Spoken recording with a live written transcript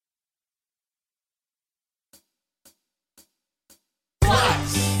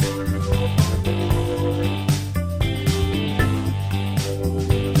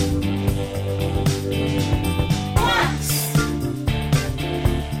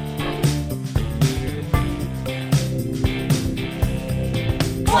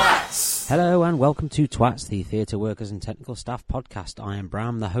Hello and welcome to Twats, the Theatre Workers and Technical Staff podcast. I am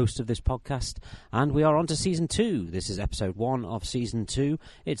Bram, the host of this podcast, and we are on to Season 2. This is Episode 1 of Season 2.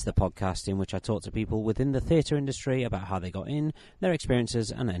 It's the podcast in which I talk to people within the theatre industry about how they got in, their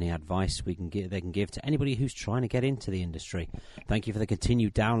experiences, and any advice they can give to anybody who's trying to get into the industry. Thank you for the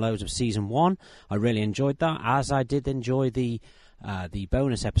continued downloads of Season 1. I really enjoyed that, as I did enjoy the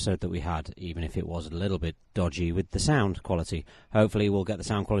bonus episode that we had, even if it was a little bit dodgy with the sound quality. Hopefully we'll get the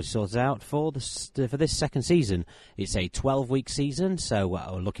sound quality sorted out for this second season. It's a 12-week season, so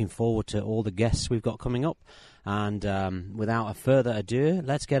we're looking forward to all the guests we've got coming up. And without a further ado,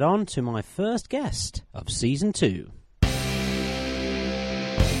 let's get on to my first guest of Season 2.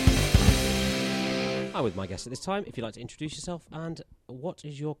 Hi, with my guest at this time, if you'd like to introduce yourself, and what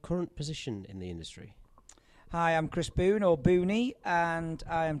is your current position in the industry? Hi, I'm Chris Boone, or Booney, and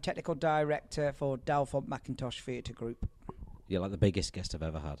I am Technical Director for Dalfont Macintosh Theatre Group. You're like the biggest guest I've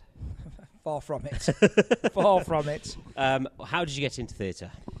ever had. Far from it. Far from it. How did you get into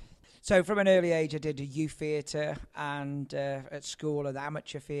theatre? So from an early age, I did a youth theatre and at school an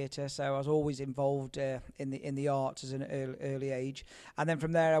amateur theatre. So I was always involved in the arts as an early age. And then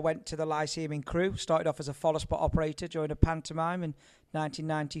from there, I went to the Lyceum in Crewe. Started off as a follow spot operator, joined a pantomime in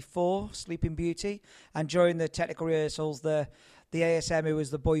 1994, Sleeping Beauty, and during the technical rehearsals, the ASM, who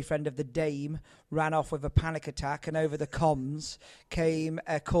was the boyfriend of the Dame, ran off with a panic attack, and over the comms came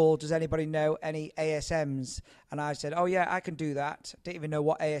a call, does anybody know any ASMs? And I said, oh yeah, I can do that. Didn't even know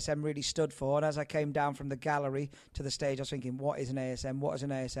what ASM really stood for, and as I came down from the gallery to the stage, I was thinking, what is an ASM? What is an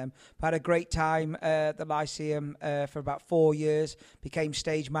ASM? But I had a great time at the Lyceum for about 4 years, became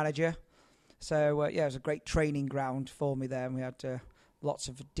stage manager. So yeah, it was a great training ground for me there, and we had lots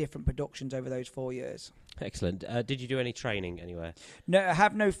of different productions over those 4 years. Excellent. Did you do any training anywhere? No, I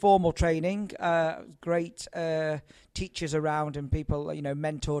have no formal training. Great teachers around, and people,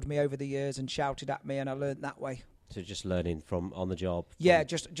 mentored me over the years and shouted at me, and I learned that way. So just learning from on the job. Yeah,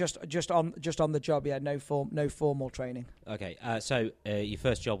 just on the job. Yeah, no formal training. Okay. So your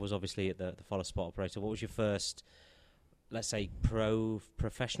first job was obviously at the follow spot operator. What was your first, let's say,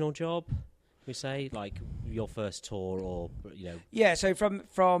 professional job? We say, like your first tour, or Yeah, so from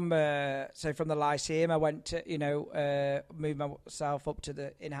the Lyceum, I went to moved myself up to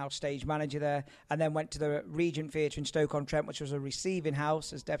the in-house stage manager there, and then went to the Regent Theatre in Stoke-on-Trent, which was a receiving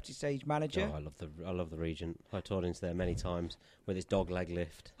house, as deputy stage manager. Oh, I love the Regent. I toured into there many times with its dog leg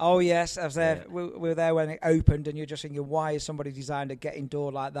lift. Oh yes, I was there. Yeah. We were there when it opened, and you're just thinking, why has somebody designed a getting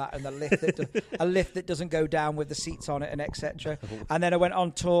door like that, and a lift that doesn't go down with the seats on it, and etc. And then I went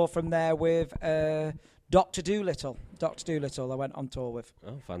on tour from there with Dr. Dolittle. Dr. Dolittle I went on tour with.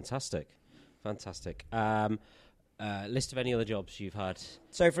 Oh, fantastic. List of any other jobs you've had?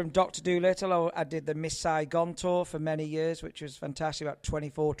 So from Dr. Dolittle, I did the Miss Saigon tour for many years, which was fantastic. About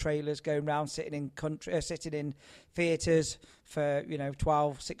 24 trailers going around, sitting in theatres for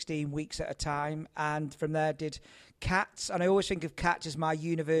 12, 16 weeks at a time. And from there did Cats, and I always think of Cats as my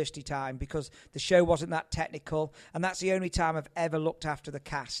university time, because the show wasn't that technical, and that's the only time I've ever looked after the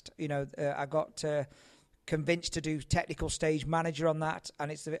cast. I got convinced to do technical stage manager on that,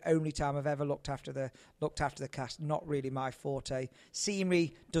 and it's the only time I've ever looked after the cast. Not really my forte.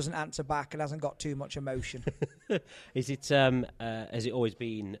 Scenery doesn't answer back and hasn't got too much emotion. Is it has it always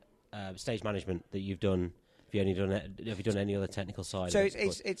been stage management that you've done? Have you done any other technical side? So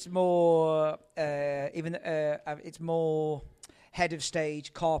it's more it's more head of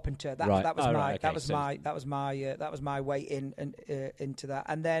stage, carpenter. That was my way into that,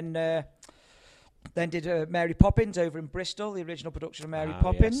 and then did Mary Poppins over in Bristol, the original production of Mary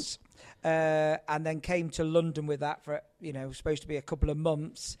Poppins, and then came to London with that for supposed to be a couple of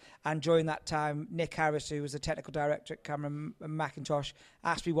months. And during that time, Nick Harris, who was the technical director at Cameron Macintosh,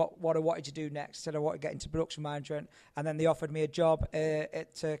 asked me what I wanted to do next. I said I want to get into production management, and then they offered me a job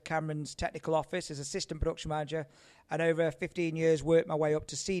at Cameron's technical office as assistant production manager. And over 15 years, worked my way up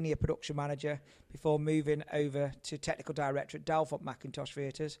to senior production manager before moving over to technical director at Dalfont Macintosh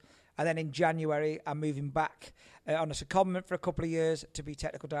Theatres. And then in January, I'm moving back on a secondment for a couple of years to be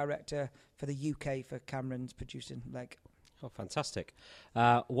technical director for the UK for Cameron's producing leg. Oh, fantastic.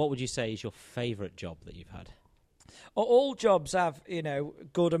 What would you say is your favourite job that you've had? All jobs have,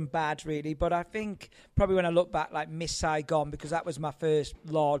 good and bad, really. But I think probably when I look back, like Miss Saigon, because that was my first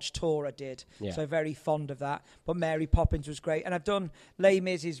large tour I did. Yeah. So very fond of that. But Mary Poppins was great. And I've done Les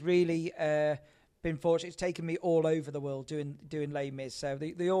Mis is really been fortunate. It's taken me all over the world doing Les Mis. So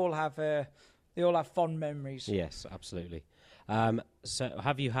they all have fond memories. Yes, absolutely. So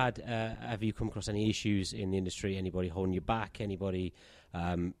have you come across any issues in the industry? Anybody holding you back? Anybody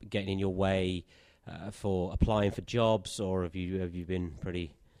getting in your way for applying for jobs, or have you been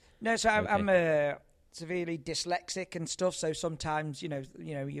pretty No, so I'm severely dyslexic and stuff. So sometimes,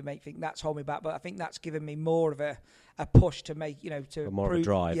 you may think that's holding me back, but I think that's given me more of a push to make, to more prove, of a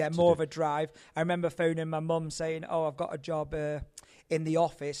drive. Yeah, more of a drive. I remember phoning my mum saying, "Oh, I've got a job in the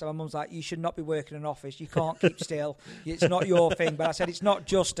office," and my mum's like, "You should not be working in an office. You can't keep still. It's not your thing." But I said, "It's not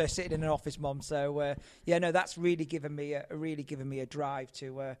just sitting in an office, Mum." So that's really given me a drive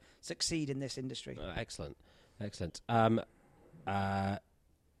to succeed in this industry. Excellent.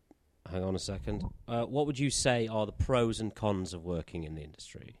 Hang on a second. What would you say are the pros and cons of working in the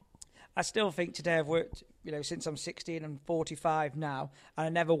industry? I still think today I've worked, since I'm 16 and 45 now, and I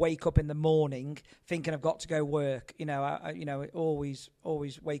never wake up in the morning thinking I've got to go work. I always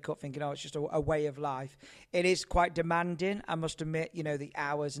wake up thinking, it's just a way of life. It is quite demanding, I must admit, the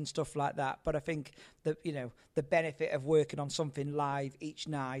hours and stuff like that. But I think that, the benefit of working on something live each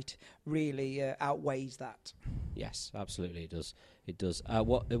night really outweighs that. Yes, absolutely, it does. It does.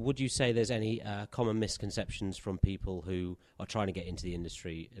 What would you say? There's any common misconceptions from people who are trying to get into the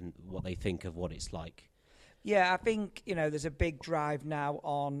industry and what they think of what it's like? Yeah, I think, there's a big drive now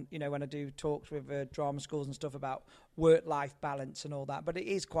on, when I do talks with drama schools and stuff about work-life balance and all that. But it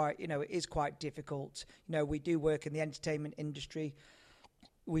is quite difficult. We do work in the entertainment industry.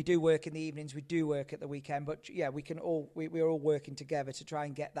 We do work in the evenings, we do work at the weekend, but we're all working together to try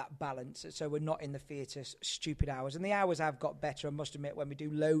and get that balance, so we're not in the theatre stupid hours. And the hours have got better, I must admit. When we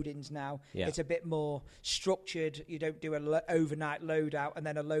do load-ins now, It's a bit more structured. You don't do an overnight load out and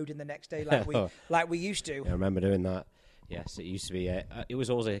then a load in the next day like we used to. Yeah, I remember doing that. Yes, it used to be. It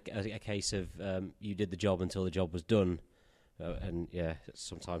was always a case of you did the job until the job was done. And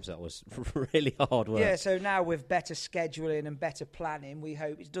sometimes that was really hard work. Yeah, so now with better scheduling and better planning, we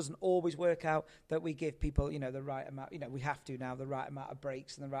hope it doesn't always work out that we give people, the right amount. We have to now the right amount of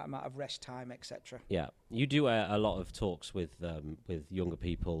breaks and the right amount of rest time, etc. Yeah, you do a lot of talks with younger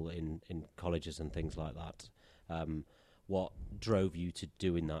people in colleges and things like that. What drove you to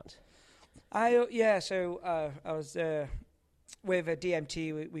doing that? I was. With a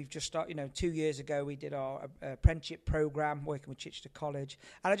DMT, we've just started, 2 years ago, we did our apprenticeship program working with Chichester College.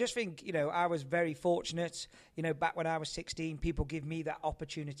 And I just think, I was very fortunate, back when I was 16, people give me that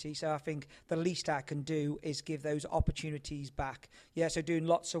opportunity. So I think the least I can do is give those opportunities back. Yeah, so doing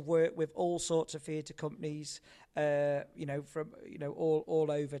lots of work with all sorts of theatre companies, from all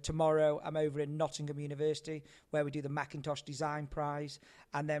over. Tomorrow, I'm over in Nottingham University, where we do the Macintosh Design Prize,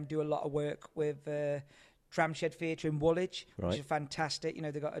 and then do a lot of work with Tramshed Theatre in Woolwich, which is fantastic.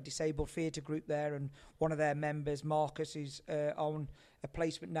 They've got a disabled theatre group there, and one of their members, Marcus, who's on a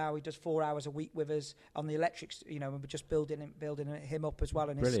placement now. He does 4 hours a week with us on the electrics. And we're just building him up as well,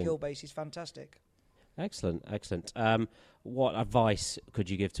 and his skill base is fantastic. Excellent. What advice could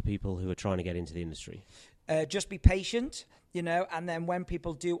you give to people who are trying to get into the industry? Just be patient, and then when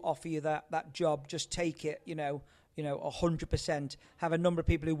people do offer you that job, just take it, 100%. Have a number of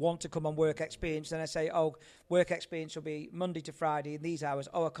people who want to come on work experience, and I say, work experience will be Monday to Friday in these hours.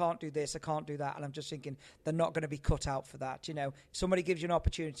 I can't do this, I can't do that. And I'm just thinking they're not going to be cut out for that. If somebody gives you an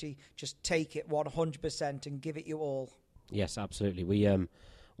opportunity, just take it 100% and give it you all. Yes, absolutely.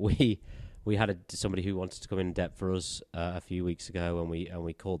 We had somebody who wanted to come in depth for us a few weeks ago, and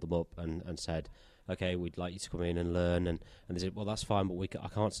we called them up and said, okay, we'd like you to come in and learn. And they said, well, that's fine, but I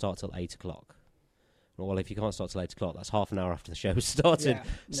can't start till 8 o'clock. Well, if you can't start till 8 o'clock, that's half an hour after the show started. Yeah,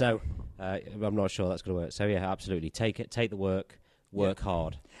 no. So I'm not sure that's going to work. So yeah, absolutely, take the work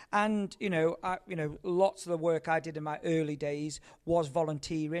hard. And lots of the work I did in my early days was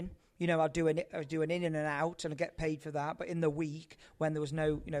volunteering. I'd do an in and an out, and I get paid for that. But in the week, when there was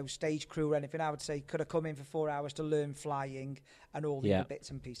no, stage crew or anything, I would say, could I come in for 4 hours to learn flying and all the other bits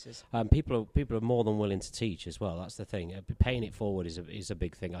and pieces? People are more than willing to teach as well. That's the thing. Paying it forward is a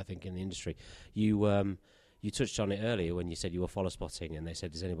big thing, I think, in the industry. You touched on it earlier when you said you were follow spotting, and they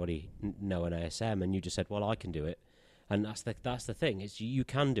said, does anybody know an ASM? And you just said, well, I can do it. And that's the thing. It's you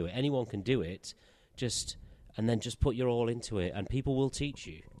can do it. Anyone can do it. Just put your all into it, and people will teach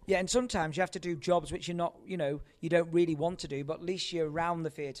you. Yeah, and sometimes you have to do jobs which you're not, you don't really want to do, but at least you're around the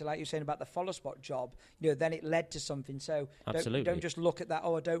theatre, like you were saying about the follow spot job, then it led to something. So don't just look at that,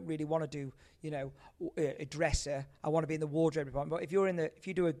 I don't really want to do, a dresser, I want to be in the wardrobe department. But if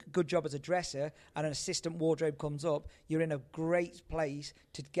you do a good job as a dresser and an assistant wardrobe comes up, you're in a great place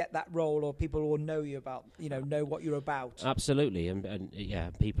to get that role, or people will know you about, know what you're about. Absolutely,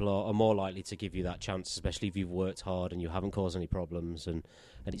 and people are more likely to give you that chance, especially if you've worked hard and you haven't caused any problems, and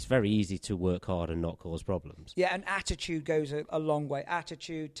it's very easy to work hard and not cause problems. Yeah, and attitude goes a long way.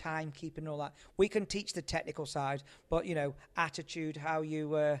 Attitude, timekeeping, all that. We can teach the technical side, but, attitude, how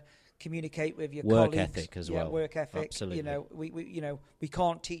you communicate with your work colleagues. Ethic as well. Work ethic. Absolutely. We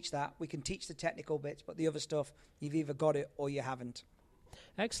can't teach that. We can teach the technical bits, but the other stuff, you've either got it or you haven't.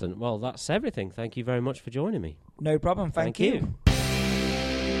 Excellent. Well, that's everything. Thank you very much for joining me. No problem. Thank you.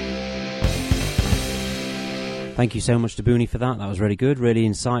 Thank you so much to Booney for that. That was really good, really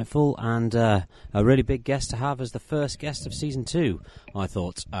insightful, and a really big guest to have as the first guest of Season 2, I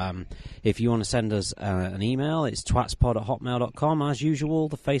thought. If you want to send us an email, it's twatspod@hotmail.com. As usual,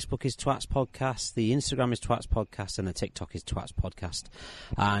 the Facebook is Twats Podcast, the Instagram is Twats Podcast, and the TikTok is Twats Podcast.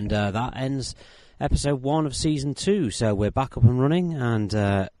 And that ends episode 1 of Season 2, so we're back up and running,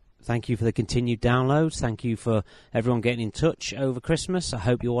 and thank you for the continued downloads. Thank you for everyone getting in touch over Christmas. I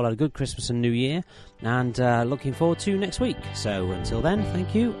hope you all had a good Christmas and New Year. And looking forward to next week. So until then,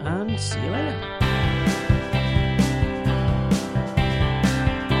 thank you and see you later.